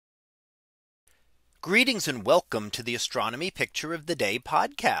Greetings and welcome to the Astronomy Picture of the Day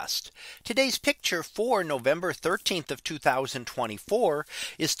podcast. Today's picture for November 13th of 2024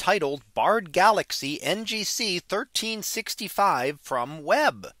 is titled Barred Galaxy NGC 1365 from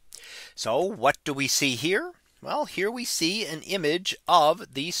Webb. So what do we see here? Well, here we see an image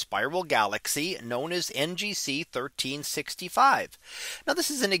of the spiral galaxy known as NGC 1365. Now this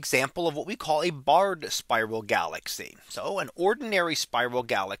is an example of what we call a barred spiral galaxy. So an ordinary spiral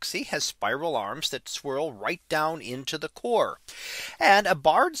galaxy has spiral arms that swirl right down into the core. And a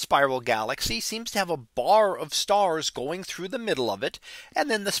barred spiral galaxy seems to have a bar of stars going through the middle of it. And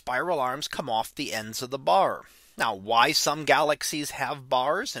then the spiral arms come off the ends of the bar. Now, why some galaxies have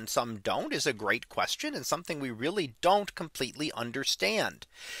bars and some don't is a great question, and something we really don't completely understand.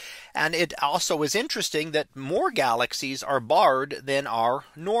 And it also is interesting that more galaxies are barred than are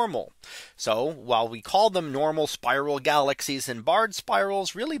normal. So while we call them normal spiral galaxies and barred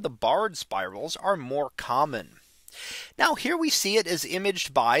spirals, really the barred spirals are more common. Now here we see it as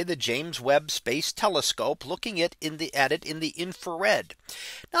imaged by the James Webb Space Telescope looking at it in the infrared.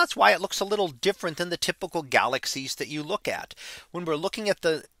 Now that's why it looks a little different than the typical galaxies that you look at. When we're looking at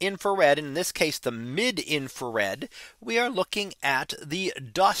the infrared, in this case the mid infrared, we are looking at the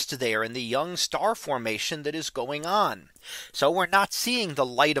dust there in the young star formation that is going on. So we're not seeing the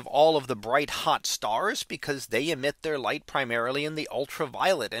light of all of the bright hot stars because they emit their light primarily in the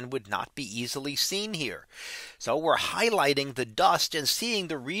ultraviolet and would not be easily seen here. So we're highlighting the dust and seeing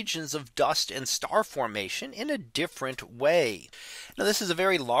the regions of dust and star formation in a different way. Now this is a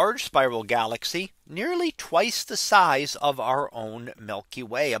very large spiral galaxy, nearly twice the size of our own Milky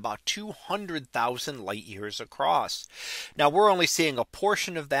Way, about 200,000 light years across. Now we're only seeing a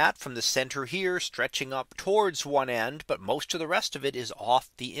portion of that from the center here stretching up towards one end, but most of the rest of it is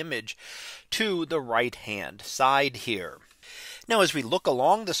off the image to the right hand side here. Now as we look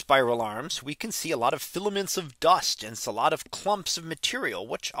along the spiral arms, we can see a lot of filaments of dust and a lot of clumps of material,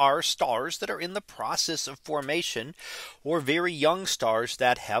 which are stars that are in the process of formation or very young stars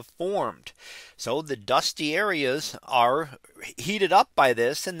that have formed. So the dusty areas are heated up by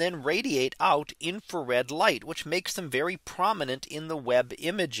this and then radiate out infrared light, which makes them very prominent in the Webb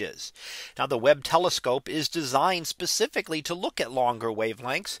images. Now the Webb telescope is designed specifically to look at longer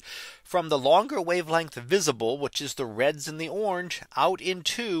wavelengths from the longer wavelength visible, which is the reds and the orange, out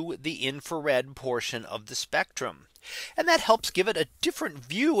into the infrared portion of the spectrum. And that helps give it a different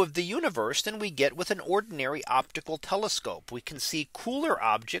view of the universe than we get with an ordinary optical telescope. We can see cooler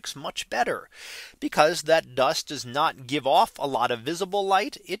objects much better because that dust does not give off a lot of visible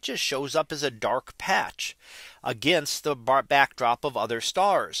light. It just shows up as a dark patch against the backdrop of other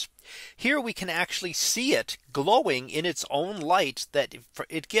stars. Here we can actually see it glowing in its own light that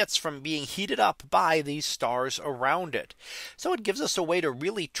it gets from being heated up by these stars around it. So it gives us a way to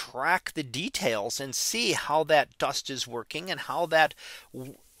really track the details and see how that dust is working and how that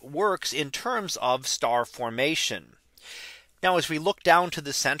works in terms of star formation. Now as we look down to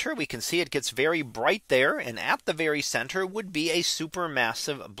the center, we can see it gets very bright there, and at the very center would be a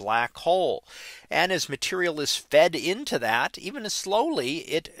supermassive black hole. And as material is fed into that, even as slowly,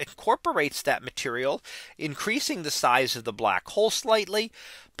 it incorporates that material, increasing the size of the black hole slightly,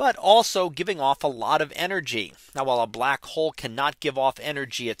 but also giving off a lot of energy. Now while a black hole cannot give off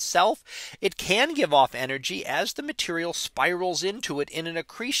energy itself, it can give off energy as the material spirals into it in an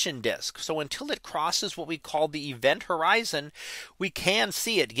accretion disk. So until it crosses what we call the event horizon, we can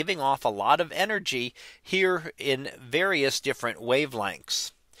see it giving off a lot of energy here in various different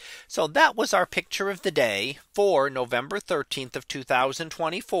wavelengths. So that was our picture of the day for November 13th of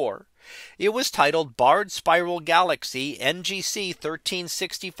 2024. It was titled Barred Spiral Galaxy NGC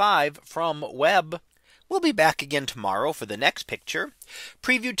 1365 from Webb. We'll be back again tomorrow for the next picture,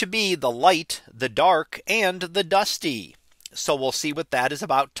 previewed to be the light, the dark, and the dusty. So we'll see what that is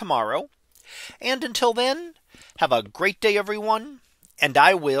about tomorrow. And until then, have a great day, everyone, and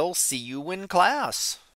I will see you in class.